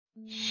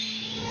Let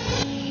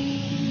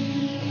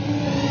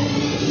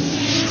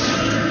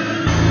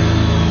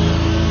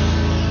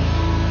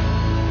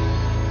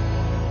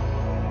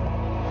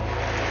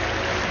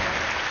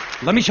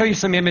me show you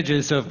some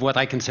images of what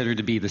I consider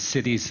to be the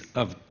cities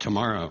of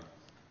tomorrow.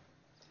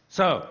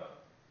 So,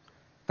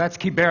 that's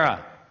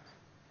Kibera,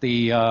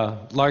 the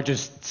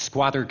largest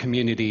squatter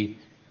community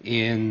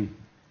in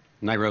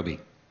Nairobi.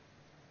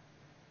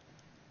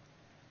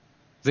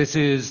 This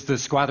is the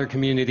squatter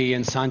community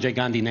in Sanjay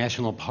Gandhi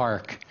National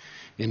Park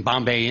in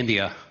Bombay,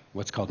 India,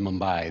 what's called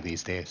Mumbai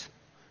these days.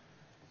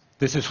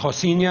 This is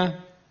Rocinha,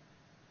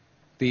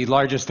 the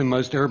largest and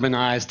most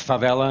urbanized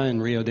favela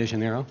in Rio de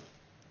Janeiro.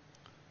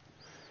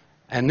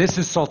 And this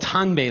is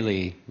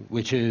Sultanbeyli,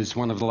 which is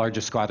one of the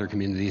largest squatter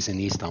communities in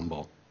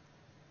Istanbul.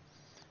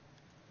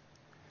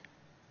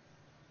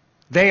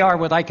 They are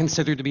what I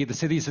consider to be the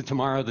cities of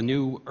tomorrow, the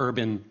new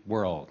urban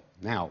world.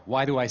 Now,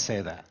 why do I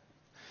say that?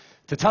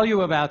 To tell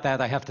you about that,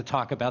 I have to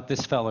talk about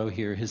this fellow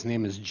here. His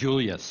name is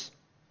Julius.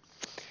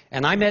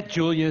 And I met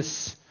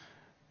Julius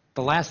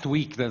the last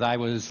week that I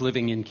was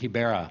living in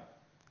Kibera.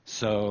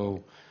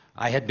 So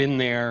I had been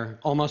there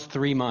almost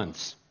 3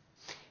 months.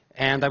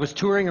 And I was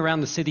touring around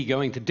the city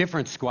going to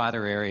different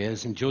squatter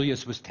areas, and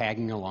Julius was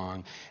tagging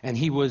along. And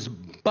he was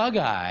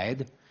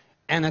bug-eyed,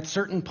 and at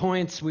certain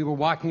points we were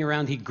walking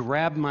around, he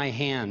grabbed my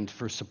hand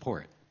for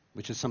support,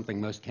 which is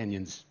something most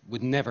Kenyans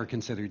would never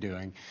consider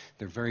doing.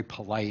 They're very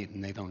polite,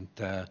 and they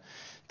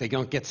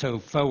don't get so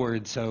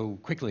forward so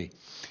quickly.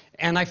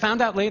 And I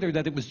found out later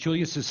that it was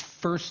Julius's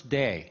first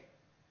day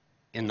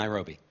in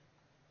Nairobi.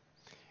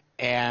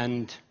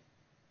 And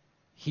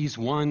he's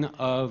one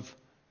of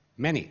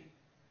many.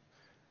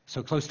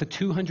 So close to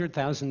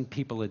 200,000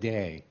 people a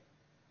day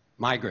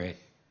migrate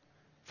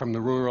from the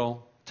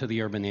rural to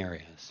the urban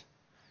areas.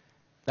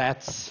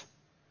 That's,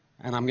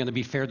 and I'm going to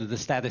be fair to the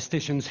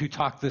statisticians who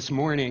talked this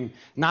morning,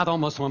 not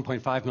almost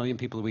 1.5 million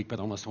people a week, but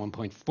almost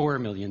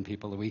 1.4 million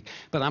people a week.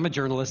 But I'm a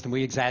journalist and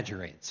we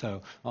exaggerate.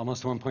 So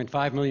almost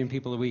 1.5 million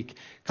people a week,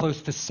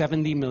 close to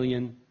 70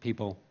 million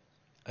people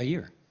a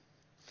year.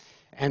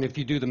 And if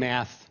you do the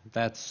math,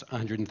 that's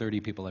 130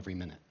 people every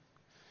minute.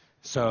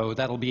 So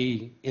that'll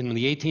be, in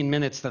the 18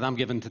 minutes that I'm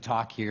given to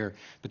talk here,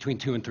 between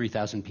 2,000 and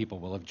 3,000 people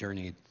will have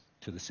journeyed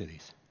to the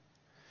cities.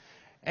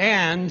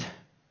 And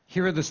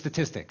here are the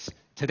statistics.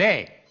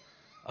 Today,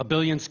 1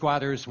 billion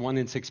squatters, 1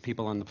 in 6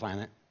 people on the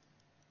planet.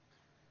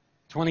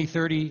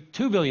 2030,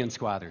 2 billion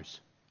squatters,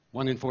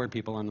 1 in 4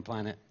 people on the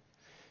planet.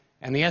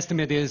 And the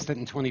estimate is that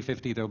in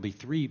 2050, there'll be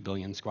 3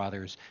 billion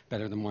squatters,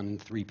 better than 1 in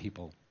 3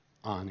 people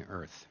on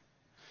Earth.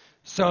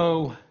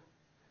 So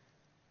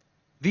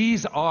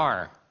these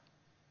are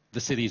the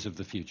cities of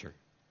the future.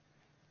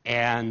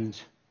 And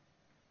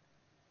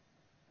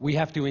we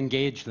have to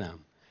engage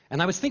them.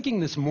 And I was thinking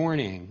this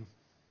morning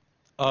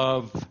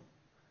of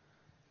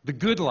the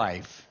good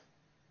life.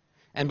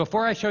 And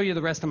before I show you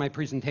the rest of my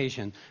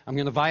presentation, I'm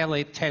going to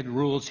violate TED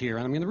rules here,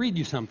 and I'm going to read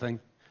you something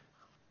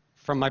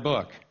from my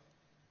book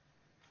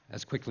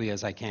as quickly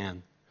as I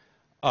can.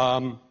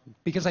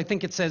 Because I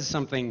think it says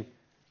something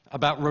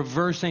about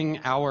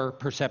reversing our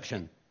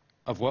perception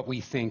of what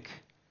we think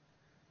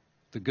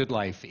the good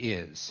life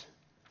is.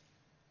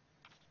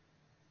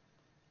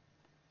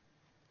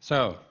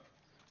 So,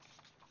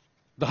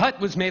 the hut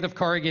was made of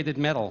corrugated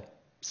metal,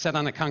 set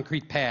on a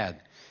concrete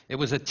pad. It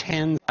was a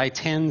 10 by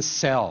 10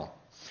 cell.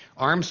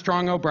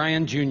 Armstrong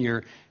O'Brien Jr.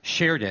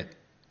 shared it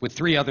with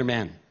 3 other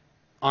men.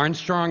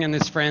 Armstrong and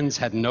his friends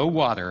had no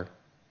water.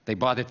 They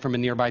bought it from a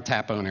nearby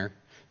tap owner.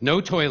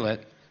 No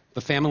toilet. The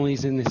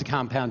families in this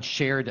compound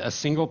shared a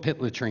single pit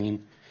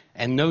latrine,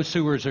 and no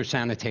sewers or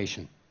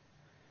sanitation.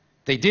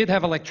 They did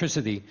have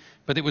electricity,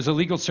 but it was a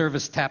legal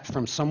service tapped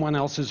from someone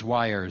else's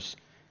wires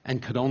and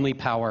could only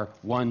power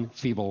 1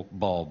 feeble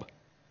bulb.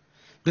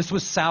 This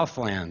was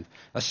Southland,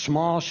 a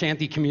small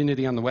shanty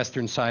community on the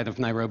western side of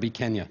Nairobi,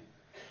 Kenya.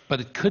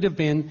 But it could have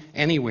been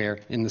anywhere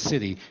in the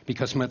city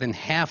because more than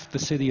half the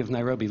city of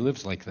Nairobi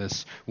lives like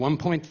this.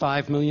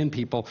 1.5 million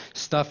people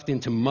stuffed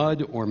into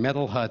mud or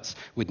metal huts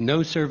with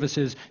no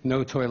services,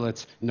 no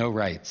toilets, no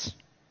rights.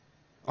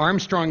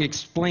 Armstrong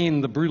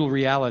explained the brutal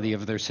reality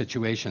of their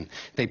situation.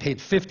 They paid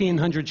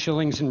 1,500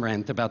 shillings in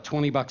rent, about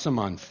 20 bucks a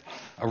month,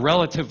 a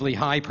relatively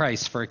high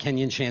price for a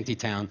Kenyan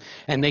shantytown,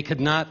 and they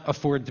could not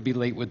afford to be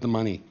late with the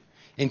money.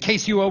 In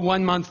case you owe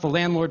 1 month, the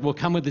landlord will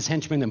come with his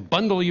henchmen and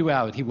bundle you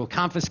out. He will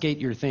confiscate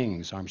your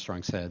things,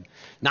 Armstrong said.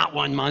 Not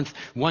 1 month,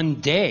 1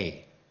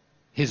 day.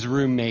 His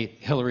roommate,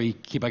 Hilary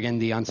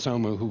Kibagendi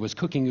Ansomo, who was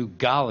cooking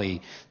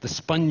ugali, the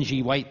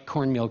spongy white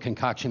cornmeal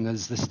concoction that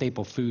is the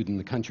staple food in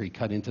the country,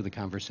 cut into the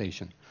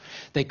conversation.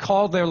 They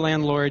called their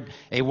landlord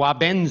a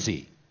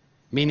wabenzi,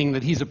 meaning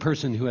that he's a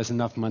person who has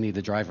enough money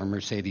to drive a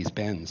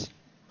Mercedes-Benz.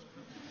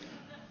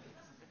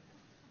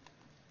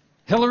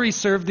 Hilary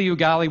served the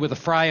ugali with a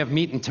fry of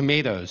meat and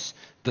tomatoes.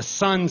 The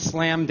sun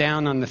slammed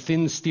down on the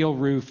thin steel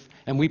roof,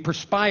 and we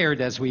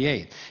perspired as we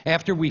ate.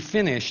 After we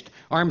finished,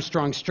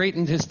 Armstrong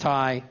straightened his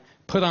tie,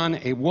 put on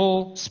a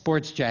wool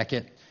sports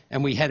jacket,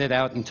 and we headed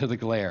out into the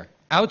glare.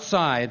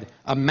 Outside,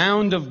 a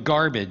mound of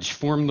garbage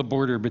formed the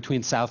border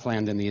between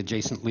Southland and the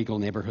adjacent legal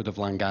neighborhood of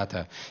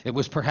Langata. It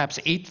was perhaps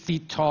 8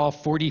 feet tall,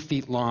 40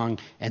 feet long,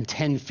 and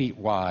 10 feet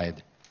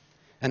wide.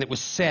 And it was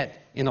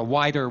set in a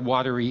wider,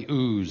 watery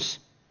ooze.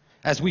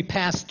 As we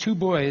passed, 2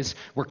 boys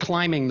were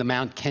climbing the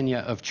Mount Kenya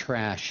of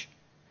trash.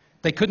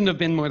 They couldn't have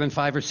been more than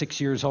 5 or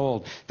 6 years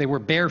old. They were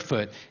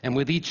barefoot, and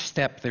with each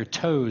step, their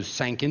toes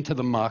sank into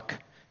the muck,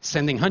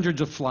 sending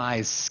hundreds of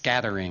flies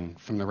scattering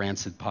from the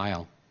rancid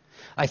pile.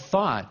 I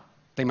thought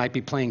they might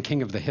be playing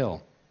King of the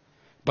Hill.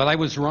 But I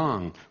was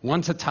wrong.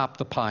 Once atop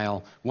the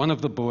pile, one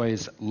of the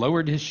boys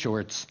lowered his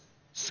shorts,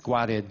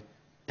 squatted,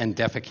 and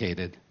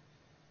defecated.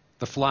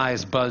 The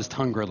flies buzzed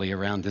hungrily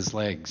around his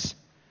legs.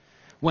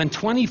 When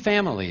 20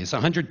 families,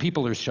 100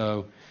 people or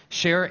so,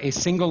 share a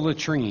single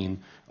latrine,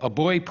 a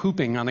boy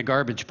pooping on a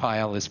garbage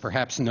pile is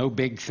perhaps no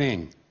big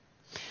thing.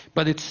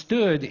 But it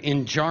stood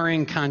in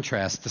jarring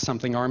contrast to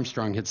something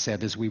Armstrong had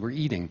said as we were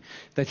eating,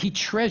 that he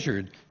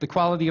treasured the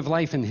quality of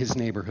life in his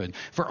neighborhood.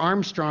 For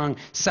Armstrong,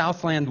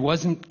 Southland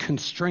wasn't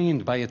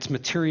constrained by its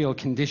material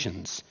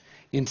conditions.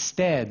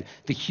 Instead,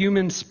 the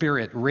human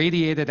spirit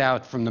radiated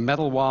out from the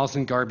metal walls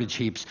and garbage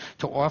heaps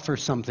to offer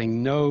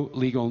something no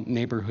legal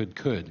neighborhood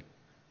could: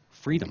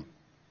 freedom.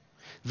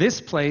 This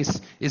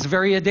place is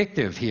very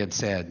addictive, he had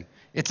said.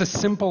 It's a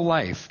simple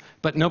life,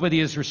 but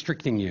nobody is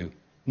restricting you.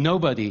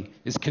 Nobody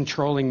is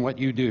controlling what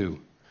you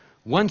do.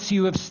 Once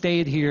you have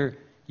stayed here,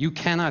 you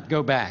cannot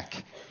go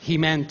back. He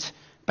meant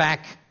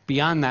back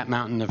beyond that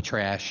mountain of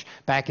trash,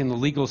 back in the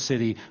legal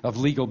city of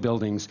legal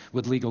buildings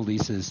with legal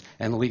leases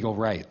and legal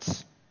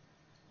rights.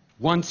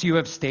 Once you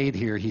have stayed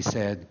here, he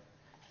said,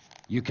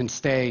 you can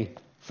stay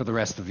for the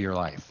rest of your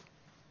life.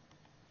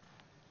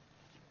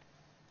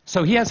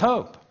 So he has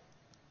hope.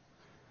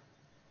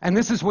 And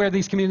this is where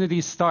these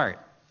communities start.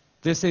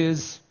 This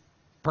is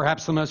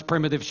perhaps the most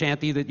primitive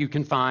shanty that you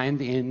can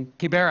find in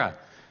Kibera.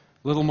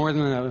 Little more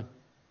than a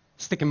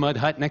stick and mud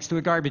hut next to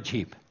a garbage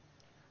heap.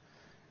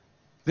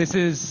 This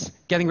is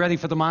getting ready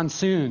for the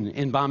monsoon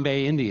in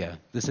Bombay, India.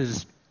 This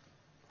is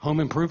home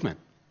improvement,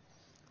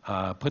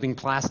 putting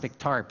plastic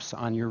tarps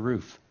on your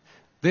roof.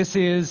 This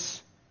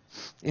is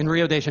in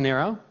Rio de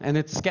Janeiro, and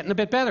it's getting a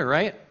bit better,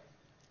 right?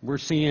 We're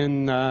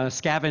seeing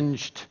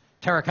scavenged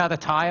terracotta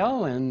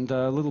tile and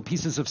little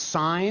pieces of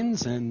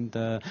signs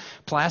and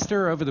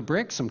plaster over the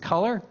brick, some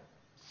color.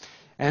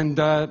 And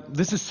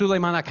this is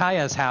Suleiman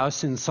Akaya's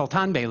house in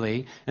Sultan Beyli,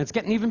 and it's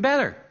getting even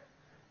better.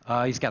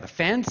 He's got a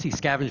fence, he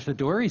scavenged the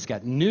door, he's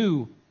got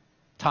new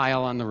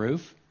tile on the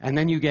roof. And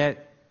then you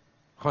get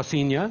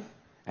Hosinya,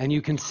 and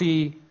you can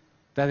see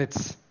that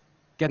it's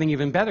getting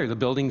even better. The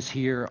buildings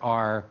here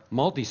are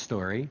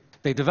multi-story.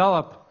 They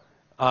develop.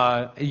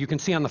 You can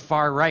see on the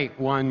far right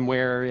one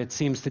where it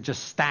seems to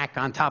just stack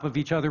on top of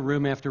each other,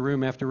 room after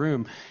room after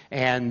room.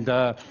 And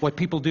what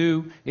people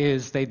do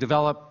is they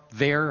develop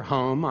their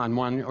home on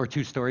 1 or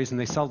 2 stories, and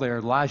they sell their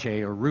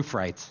laje or roof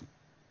rights.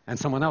 And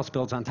someone else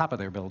builds on top of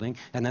their building.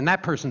 And then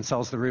that person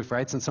sells the roof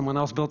rights, and someone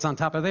else builds on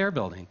top of their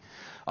building.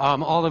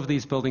 All of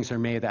these buildings are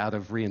made out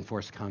of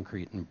reinforced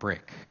concrete and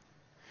brick.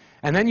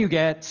 And then you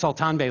get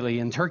Sultan Beyli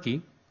in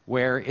Turkey,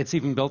 where it's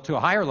even built to a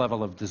higher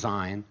level of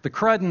design. The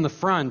crud in the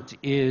front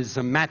is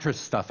a mattress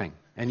stuffing,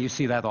 and you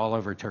see that all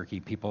over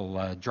Turkey.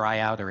 People dry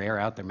out or air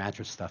out their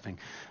mattress stuffing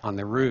on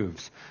their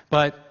roofs.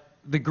 But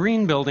the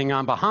green building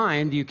on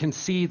behind, you can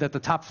see that the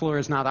top floor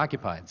is not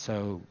occupied,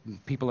 so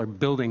people are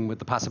building with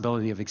the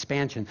possibility of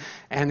expansion,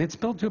 and it's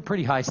built to a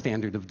pretty high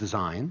standard of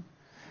design.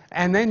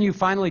 And then you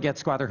finally get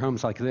squatter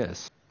homes like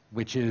this,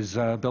 which is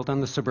built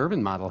on the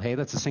suburban model. Hey,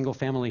 that's a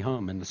single-family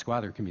home in the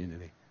squatter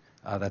community.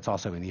 That's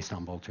also in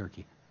Istanbul,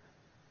 Turkey.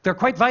 They're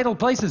quite vital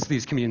places,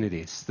 these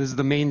communities. This is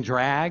the main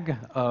drag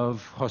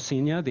of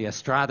Hosinya, the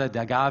Estrada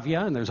da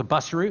Gavia, and there's a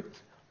bus route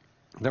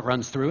that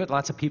runs through it.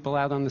 Lots of people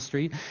out on the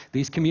street.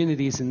 These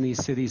communities in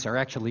these cities are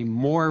actually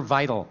more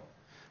vital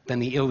than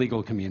the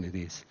illegal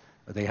communities.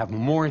 They have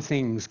more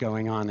things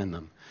going on in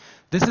them.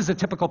 This is a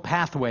typical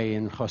pathway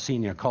in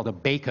Hosinya called a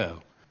beko.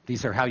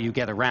 These are how you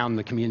get around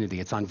the community.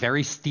 It's on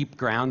very steep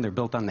ground. They're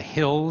built on the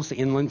hills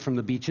inland from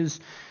the beaches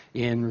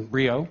in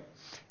Rio.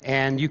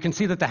 And you can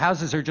see that the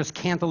houses are just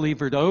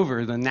cantilevered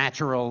over the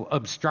natural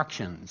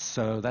obstructions.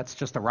 So that's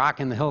just a rock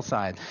in the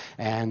hillside.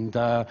 And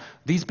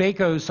these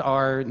bekos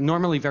are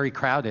normally very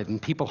crowded, and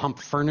people hump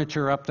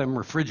furniture up them,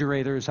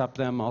 refrigerators up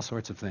them, all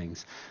sorts of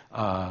things.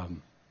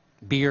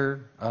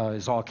 Beer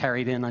is all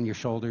carried in on your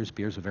shoulders.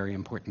 Beer is a very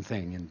important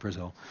thing in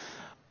Brazil.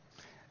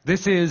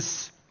 This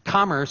is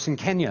commerce in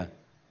Kenya,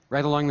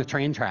 right along the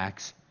train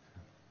tracks.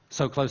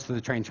 So close to the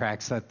train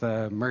tracks that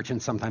the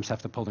merchants sometimes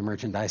have to pull their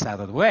merchandise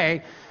out of the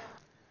way.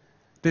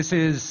 This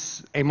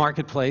is a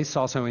marketplace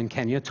also in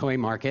Kenya, toy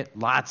market.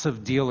 Lots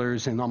of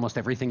dealers in almost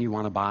everything you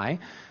want to buy.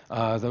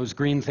 Those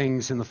green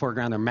things in the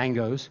foreground are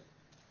mangoes.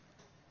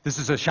 This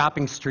is a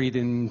shopping street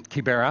in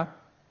Kibera,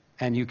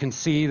 and you can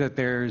see that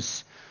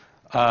there's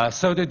a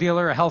soda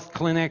dealer, a health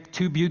clinic,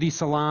 2 beauty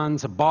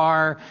salons, a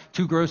bar,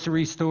 2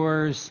 grocery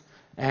stores,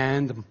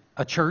 and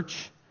a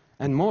church,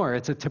 and more.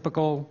 It's a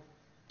typical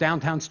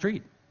downtown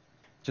street.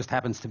 Just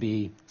happens to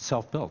be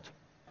self-built.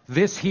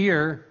 This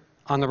here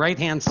on the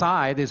right-hand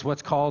side is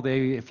what's called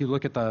if you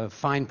look at the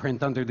fine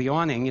print under the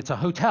awning, it's a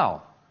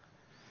hotel.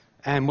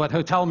 And what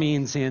hotel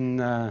means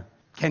in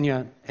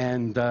Kenya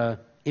and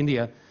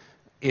India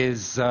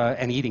is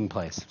an eating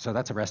place. So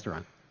that's a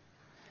restaurant.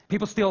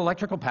 People steal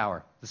electrical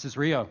power. This is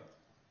Rio.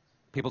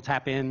 People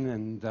tap in,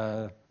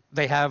 and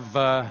they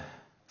have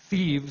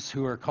thieves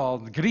who are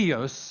called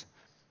grillos,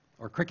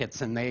 or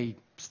crickets, and they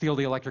steal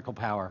the electrical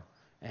power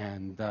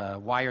and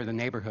wire the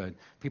neighborhood.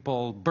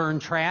 People burn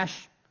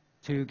trash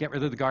to get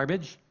rid of the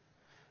garbage,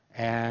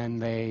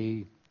 and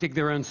they dig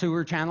their own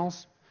sewer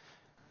channels.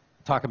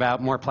 Talk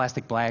about more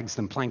plastic bags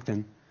than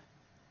plankton.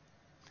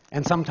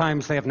 And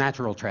sometimes they have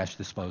natural trash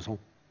disposal.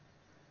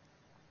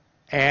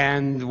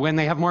 And when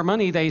they have more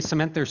money, they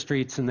cement their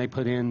streets and they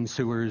put in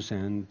sewers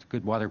and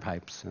good water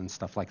pipes and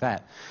stuff like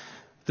that.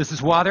 This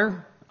is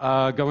water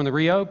going to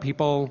Rio.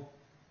 People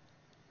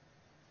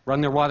run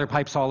their water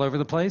pipes all over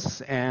the place,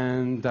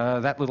 and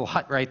that little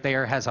hut right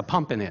there has a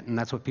pump in it, and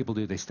that's what people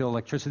do. They steal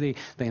electricity,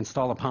 they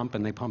install a pump,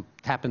 and they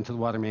tap into the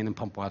water main and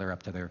pump water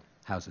up to their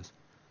houses.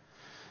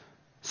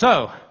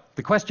 So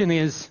the question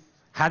is,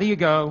 how do you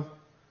go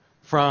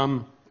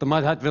from the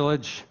mud hut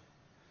village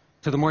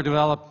to the more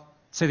developed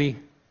city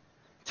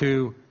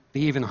to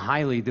the even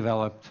highly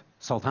developed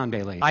Sultan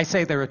Bey Lake? I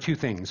say there are two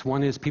things.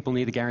 One is people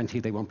need a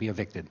guarantee they won't be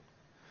evicted.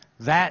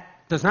 That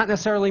does not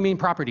necessarily mean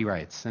property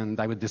rights, and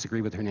I would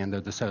disagree with Hernando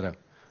de Soto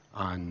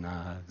on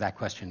that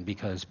question,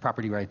 because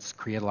property rights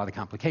create a lot of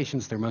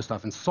complications. They're most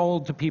often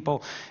sold to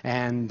people,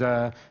 and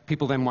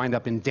people then wind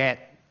up in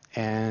debt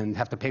and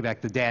have to pay back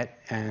the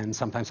debt, and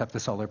sometimes have to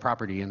sell their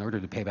property in order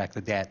to pay back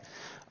the debt.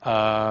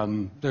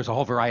 There's a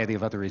whole variety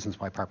of other reasons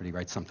why property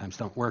rights sometimes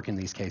don't work in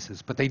these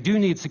cases, but they do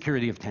need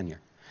security of tenure,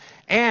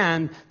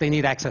 and they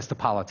need access to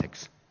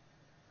politics.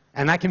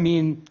 And that can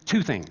mean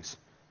two things.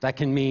 That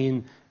can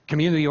mean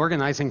community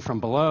organizing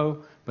from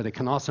below, but it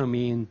can also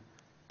mean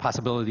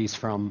possibilities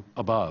from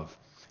above.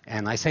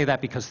 And I say that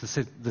because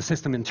the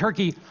system in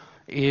Turkey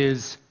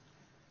is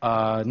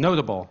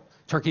notable.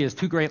 Turkey has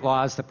two great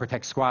laws that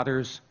protect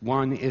squatters.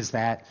 One is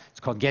that it's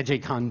called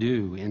gece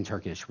kondu in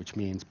Turkish, which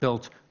means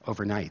built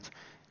overnight.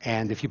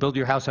 And if you build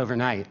your house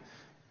overnight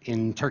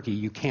in Turkey,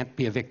 you can't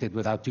be evicted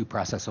without due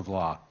process of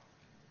law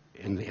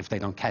if they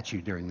don't catch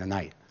you during the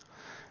night.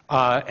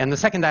 And the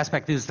second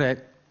aspect is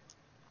that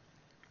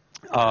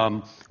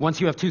once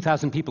you have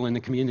 2,000 people in the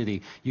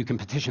community, you can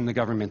petition the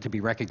government to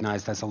be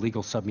recognized as a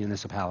legal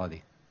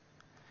sub-municipality.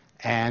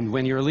 And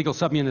when you're a legal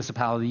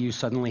sub-municipality, you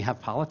suddenly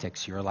have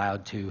politics. You're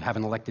allowed to have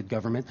an elected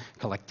government,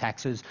 collect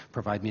taxes,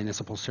 provide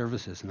municipal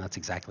services, and that's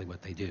exactly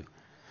what they do.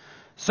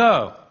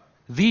 So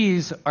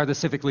these are the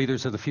civic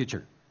leaders of the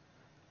future.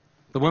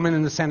 The woman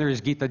in the center is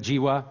Gita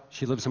Jiwa.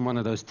 She lives in one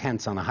of those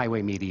tents on a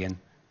highway median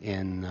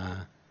in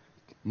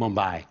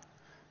Mumbai.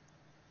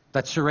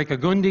 That's Sharika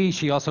Gundi.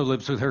 She also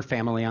lives with her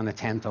family on a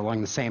tent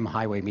along the same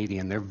highway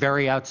median. They're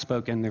very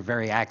outspoken, they're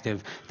very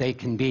active, they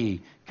can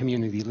be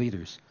community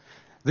leaders.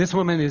 This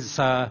woman is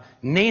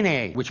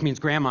Nene, which means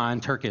grandma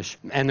in Turkish.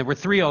 And there were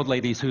three old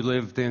ladies who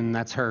lived in,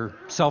 that's her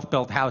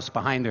self-built house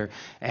behind her.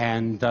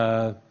 And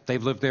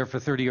they've lived there for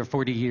 30 or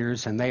 40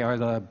 years, and they are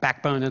the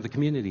backbone of the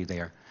community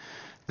there.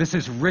 This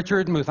is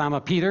Richard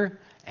Muthama Peter,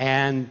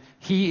 and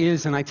he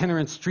is an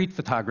itinerant street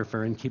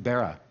photographer in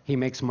Kibera. He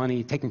makes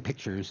money taking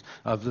pictures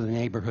of the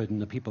neighborhood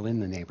and the people in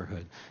the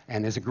neighborhood,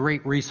 and is a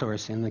great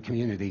resource in the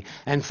community.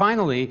 And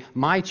finally,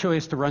 my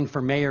choice to run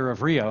for mayor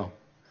of Rio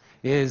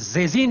is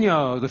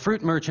Zezinho, the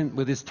fruit merchant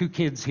with his two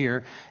kids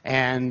here,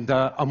 and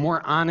a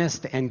more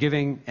honest and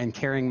giving and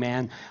caring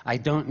man, I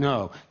don't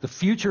know. The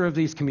future of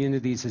these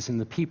communities is in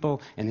the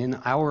people and in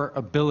our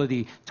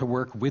ability to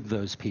work with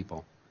those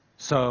people.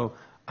 So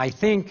I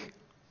think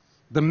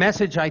the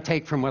message I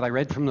take from what I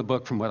read from the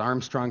book, from what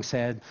Armstrong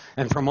said,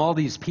 and from all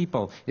these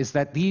people, is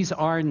that these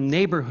are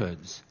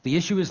neighborhoods. The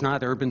issue is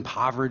not urban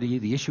poverty.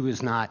 The issue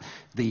is not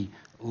the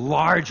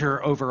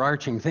larger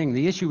overarching thing.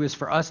 The issue is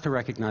for us to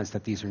recognize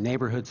that these are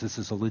neighborhoods. This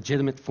is a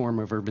legitimate form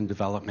of urban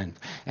development,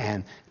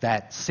 and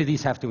that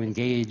cities have to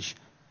engage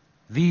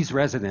these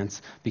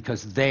residents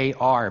because they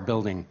are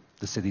building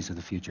the cities of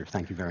the future.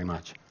 Thank you very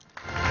much.